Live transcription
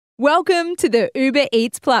Welcome to the Uber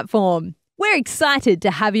Eats platform. We're excited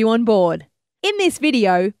to have you on board. In this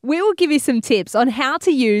video, we will give you some tips on how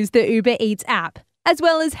to use the Uber Eats app, as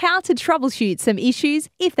well as how to troubleshoot some issues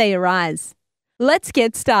if they arise. Let's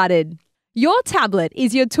get started. Your tablet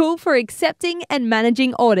is your tool for accepting and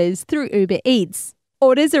managing orders through Uber Eats.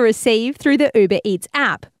 Orders are received through the Uber Eats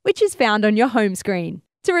app, which is found on your home screen.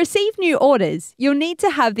 To receive new orders, you'll need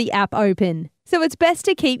to have the app open, so it's best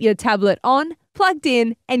to keep your tablet on, plugged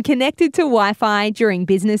in, and connected to Wi-Fi during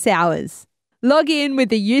business hours. Log in with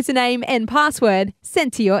the username and password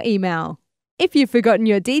sent to your email. If you've forgotten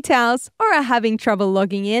your details or are having trouble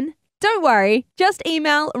logging in, don't worry, just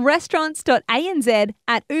email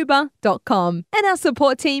restaurants.anz@uber.com and our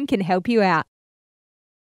support team can help you out.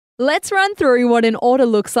 Let's run through what an order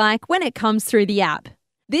looks like when it comes through the app.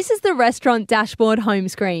 This is the restaurant dashboard home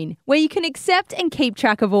screen, where you can accept and keep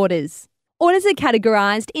track of orders. Orders are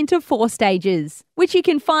categorized into 4 stages, which you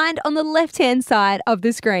can find on the left-hand side of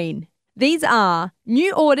the screen. These are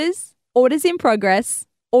new orders, orders in progress,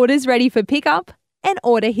 orders ready for pickup, and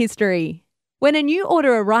order history. When a new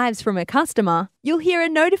order arrives from a customer, you'll hear a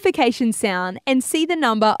notification sound and see the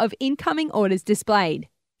number of incoming orders displayed.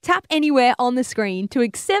 Tap anywhere on the screen to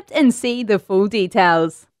accept and see the full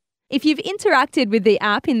details. If you've interacted with the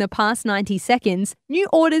app in the past 90 seconds, new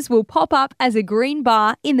orders will pop up as a green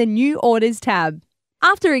bar in the New Orders tab.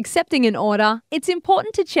 After accepting an order, it's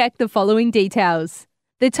important to check the following details: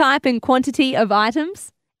 the type and quantity of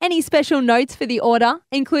items, any special notes for the order,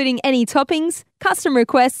 including any toppings, custom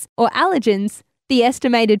requests, or allergens, the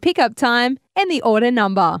estimated pickup time, and the order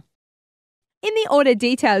number. In the Order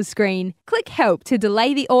Details screen, click Help to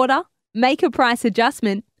delay the order, make a price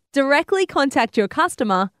adjustment, directly contact your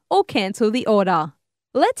customer, or cancel the order.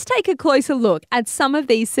 Let's take a closer look at some of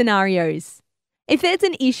these scenarios. If there's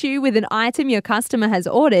an issue with an item your customer has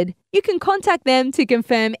ordered, you can contact them to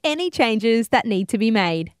confirm any changes that need to be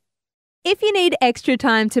made. If you need extra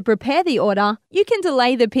time to prepare the order, you can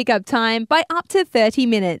delay the pickup time by up to 30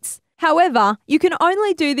 minutes. However, you can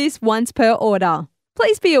only do this once per order.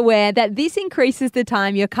 Please be aware that this increases the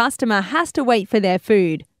time your customer has to wait for their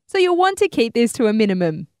food, so you'll want to keep this to a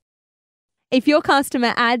minimum. If your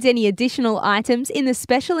customer adds any additional items in the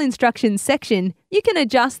special instructions section, you can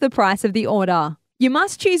adjust the price of the order. You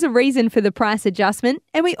must choose a reason for the price adjustment,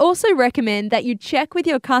 and we also recommend that you check with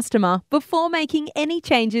your customer before making any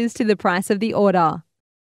changes to the price of the order.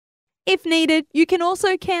 If needed, you can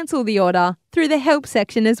also cancel the order through the Help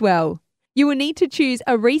section as well. You will need to choose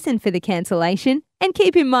a reason for the cancellation and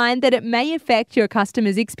keep in mind that it may affect your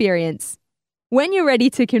customer's experience. When you're ready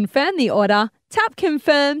to confirm the order, tap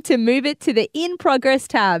Confirm to move it to the In Progress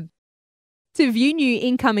tab. To view new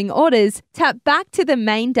incoming orders, tap back to the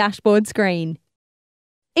main dashboard screen.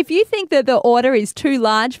 If you think that the order is too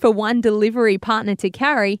large for one delivery partner to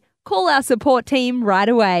carry, call our support team right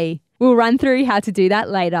away. We'll run through how to do that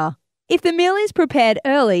later. If the meal is prepared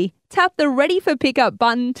early, tap the Ready for Pickup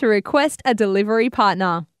button to request a delivery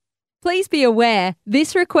partner. Please be aware,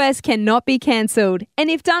 this request cannot be cancelled, and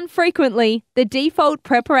if done frequently, the default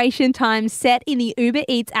preparation time set in the Uber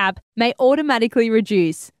Eats app may automatically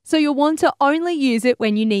reduce, so you'll want to only use it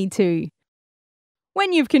when you need to.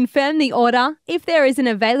 When you've confirmed the order, if there is an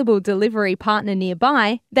available delivery partner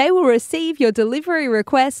nearby, they will receive your delivery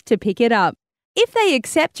request to pick it up. If they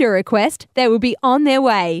accept your request, they will be on their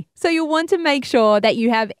way, so you'll want to make sure that you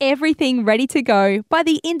have everything ready to go by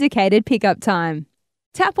the indicated pickup time.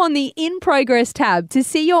 Tap on the In Progress tab to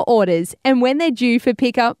see your orders and when they're due for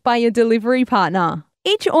pickup by your delivery partner.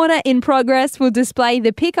 Each order in progress will display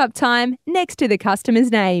the pickup time next to the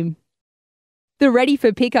customer's name. The Ready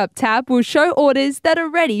for Pickup tab will show orders that are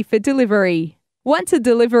ready for delivery. Once a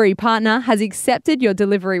delivery partner has accepted your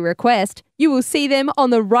delivery request, you will see them on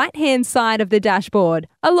the right-hand side of the dashboard,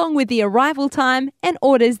 along with the arrival time and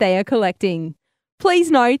orders they are collecting.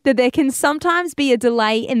 Please note that there can sometimes be a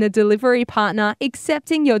delay in the delivery partner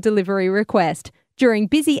accepting your delivery request during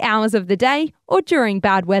busy hours of the day or during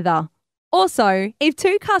bad weather. Also, if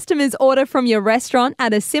 2 customers order from your restaurant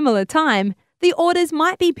at a similar time, the orders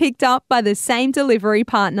might be picked up by the same delivery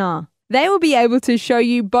partner. They will be able to show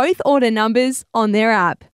you both order numbers on their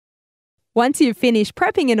app. Once you've finished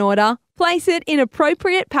prepping an order, place it in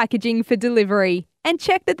appropriate packaging for delivery and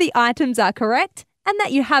check that the items are correct and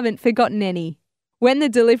that you haven't forgotten any. When the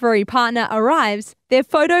delivery partner arrives, their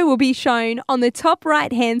photo will be shown on the top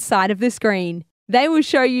right-hand side of the screen. They will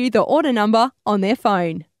show you the order number on their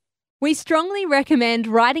phone. We strongly recommend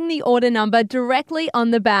writing the order number directly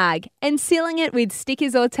on the bag and sealing it with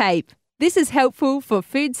stickers or tape. This is helpful for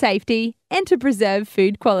food safety and to preserve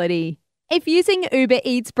food quality. If using Uber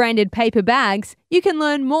Eats branded paper bags, you can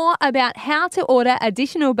learn more about how to order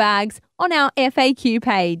additional bags on our FAQ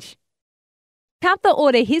page. Tap the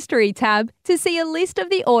Order History tab to see a list of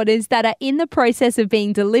the orders that are in the process of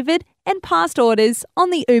being delivered and past orders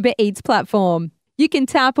on the Uber Eats platform. You can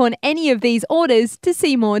tap on any of these orders to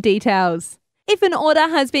see more details. If an order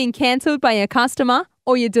has been cancelled by a customer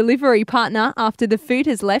or your delivery partner after the food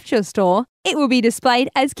has left your store, it will be displayed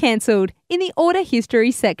as cancelled in the Order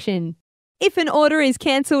History section. If an order is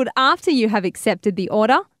cancelled after you have accepted the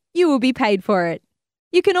order, you will be paid for it.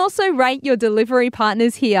 You can also rate your delivery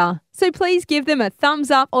partners here, so please give them a thumbs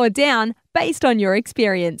up or down based on your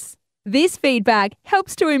experience. This feedback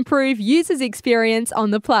helps to improve users' experience on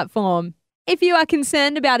the platform. If you are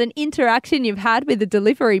concerned about an interaction you've had with a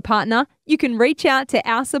delivery partner, you can reach out to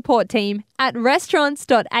our support team at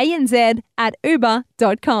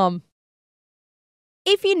restaurants.anz@uber.com.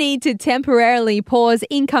 If you need to temporarily pause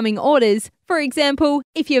incoming orders, for example,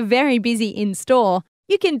 if you're very busy in store,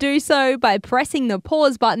 you can do so by pressing the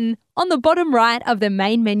pause button on the bottom right of the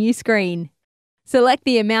main menu screen. Select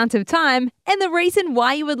the amount of time and the reason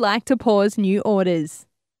why you would like to pause new orders.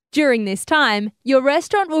 During this time, your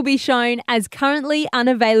restaurant will be shown as currently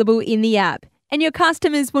unavailable in the app, and your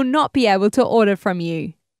customers will not be able to order from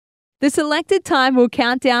you. The selected time will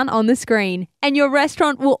count down on the screen, and your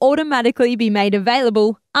restaurant will automatically be made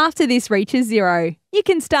available after this reaches 0. You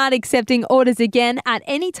can start accepting orders again at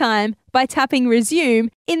any time by tapping Resume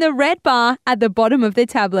in the red bar at the bottom of the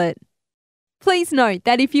tablet. Please note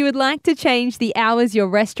that if you would like to change the hours your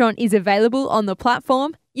restaurant is available on the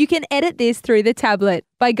platform, you can edit this through the tablet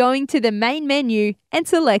by going to the main menu and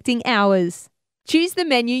selecting Hours. Choose the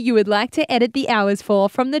menu you would like to edit the hours for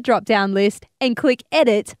from the drop-down list and click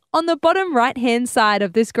Edit on the bottom right-hand side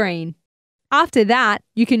of the screen. After that,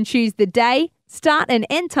 you can choose the day, start and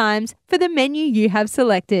end times for the menu you have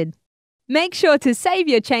selected. Make sure to save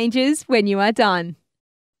your changes when you are done.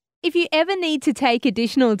 If you ever need to take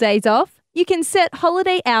additional days off, you can set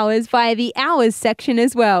holiday hours via the Hours section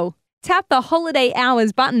as well. Tap the Holiday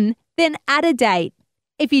Hours button, then add a date.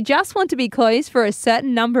 If you just want to be closed for a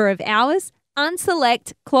certain number of hours,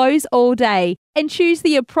 unselect Close All Day and choose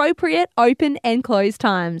the appropriate open and close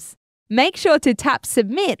times. Make sure to tap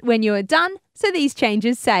Submit when you are done so these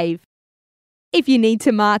changes save. If you need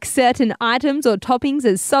to mark certain items or toppings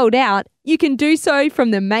as sold out, you can do so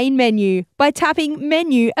from the main menu by tapping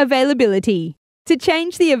Menu Availability. To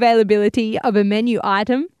change the availability of a menu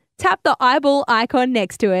item, tap the eyeball icon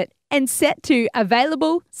next to it and set to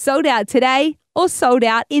Available, Sold Out Today, or Sold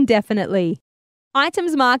Out Indefinitely.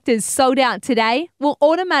 Items marked as sold out today will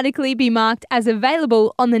automatically be marked as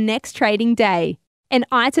available on the next trading day, and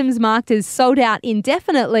items marked as sold out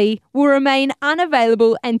indefinitely will remain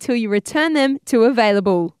unavailable until you return them to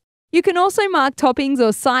available. You can also mark toppings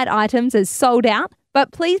or side items as sold out,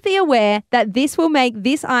 but please be aware that this will make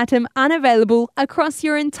this item unavailable across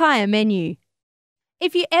your entire menu.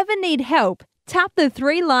 If you ever need help, tap the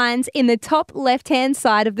 3 lines in the top left-hand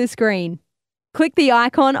side of the screen. Click the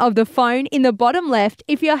icon of the phone in the bottom left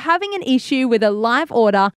if you're having an issue with a live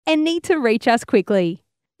order and need to reach us quickly.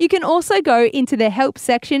 You can also go into the Help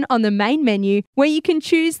section on the main menu where you can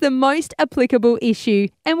choose the most applicable issue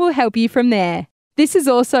and we'll help you from there. This is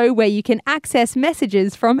also where you can access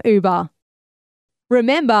messages from Uber.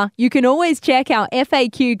 Remember, you can always check our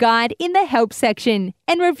FAQ guide in the Help section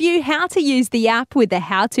and review how to use the app with the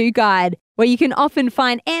How-To guide, where you can often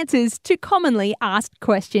find answers to commonly asked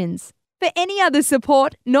questions. For any other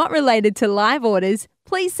support not related to live orders,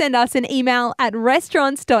 please send us an email at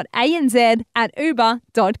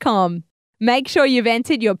restaurants.anz@uber.com. Make sure you've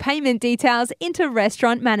entered your payment details into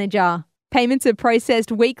Restaurant Manager. Payments are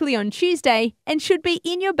processed weekly on Tuesday and should be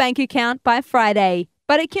in your bank account by Friday,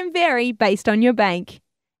 but it can vary based on your bank.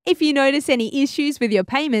 If you notice any issues with your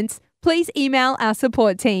payments, please email our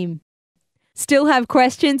support team. Still have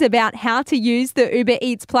questions about how to use the Uber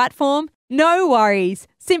Eats platform? No worries.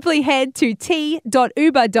 Simply head to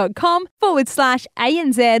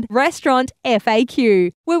t.uber.com/ANZ Restaurant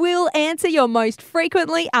FAQ, where we'll answer your most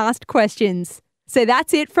frequently asked questions. So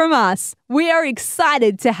that's it from us. We are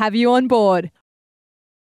excited to have you on board.